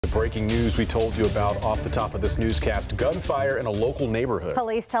The breaking news we told you about off the top of this newscast: gunfire in a local neighborhood.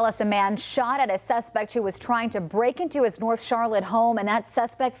 Police tell us a man shot at a suspect who was trying to break into his North Charlotte home, and that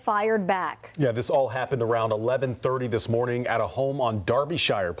suspect fired back. Yeah, this all happened around 11:30 this morning at a home on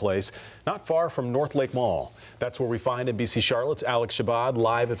Derbyshire Place, not far from North Lake Mall. That's where we find NBC Charlotte's Alex Shabad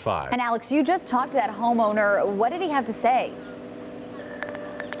live at 5. And Alex, you just talked to that homeowner. What did he have to say?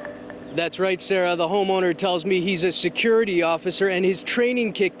 That's right, Sarah. The homeowner tells me he's a security officer and his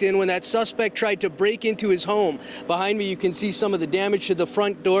training kicked in when that suspect tried to break into his home. Behind me, you can see some of the damage to the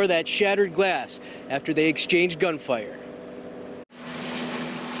front door, that shattered glass, after they exchanged gunfire.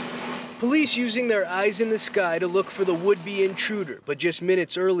 Police using their eyes in the sky to look for the would-be intruder, but just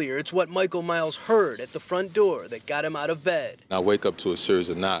minutes earlier, it's what Michael Miles heard at the front door that got him out of bed. I wake up to a series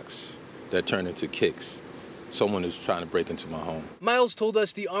of knocks that turn into kicks. Someone is trying to break into my home. Miles told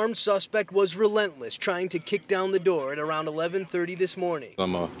us the armed suspect was relentless, trying to kick down the door at around 11:30 this morning.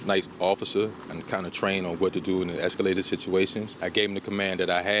 I'm a nice officer and kind of trained on what to do in the escalated situations. I gave him the command that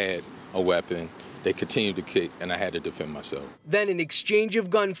I had a weapon. They continued to kick, and I had to defend myself. Then an exchange of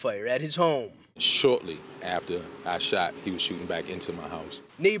gunfire at his home. Shortly after I shot, he was shooting back into my house.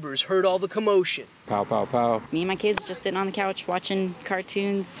 Neighbors heard all the commotion. Pow, pow, pow. Me and my kids just sitting on the couch watching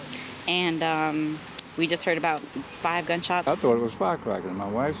cartoons, and we just heard about 5 gunshots. I thought it was firecrackers. My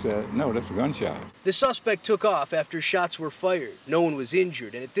wife said, no, that's a gunshot. The suspect took off after shots were fired. No one was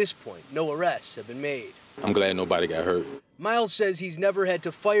injured, and at this point, no arrests have been made. I'm glad nobody got hurt. Miles says he's never had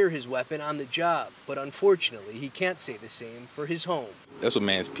to fire his weapon on the job, but unfortunately, he can't say the same for his home. That's a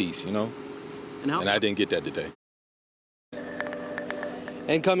man's peace, you know? And I didn't get that today.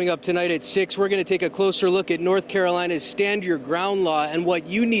 And coming up tonight at 6, we're going to take a closer look at North Carolina's Stand Your Ground law and what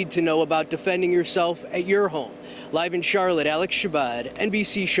you need to know about defending yourself at your home. Live in Charlotte, Alex Shabad,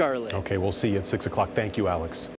 NBC Charlotte. Okay, we'll see you at 6 o'clock. Thank you, Alex.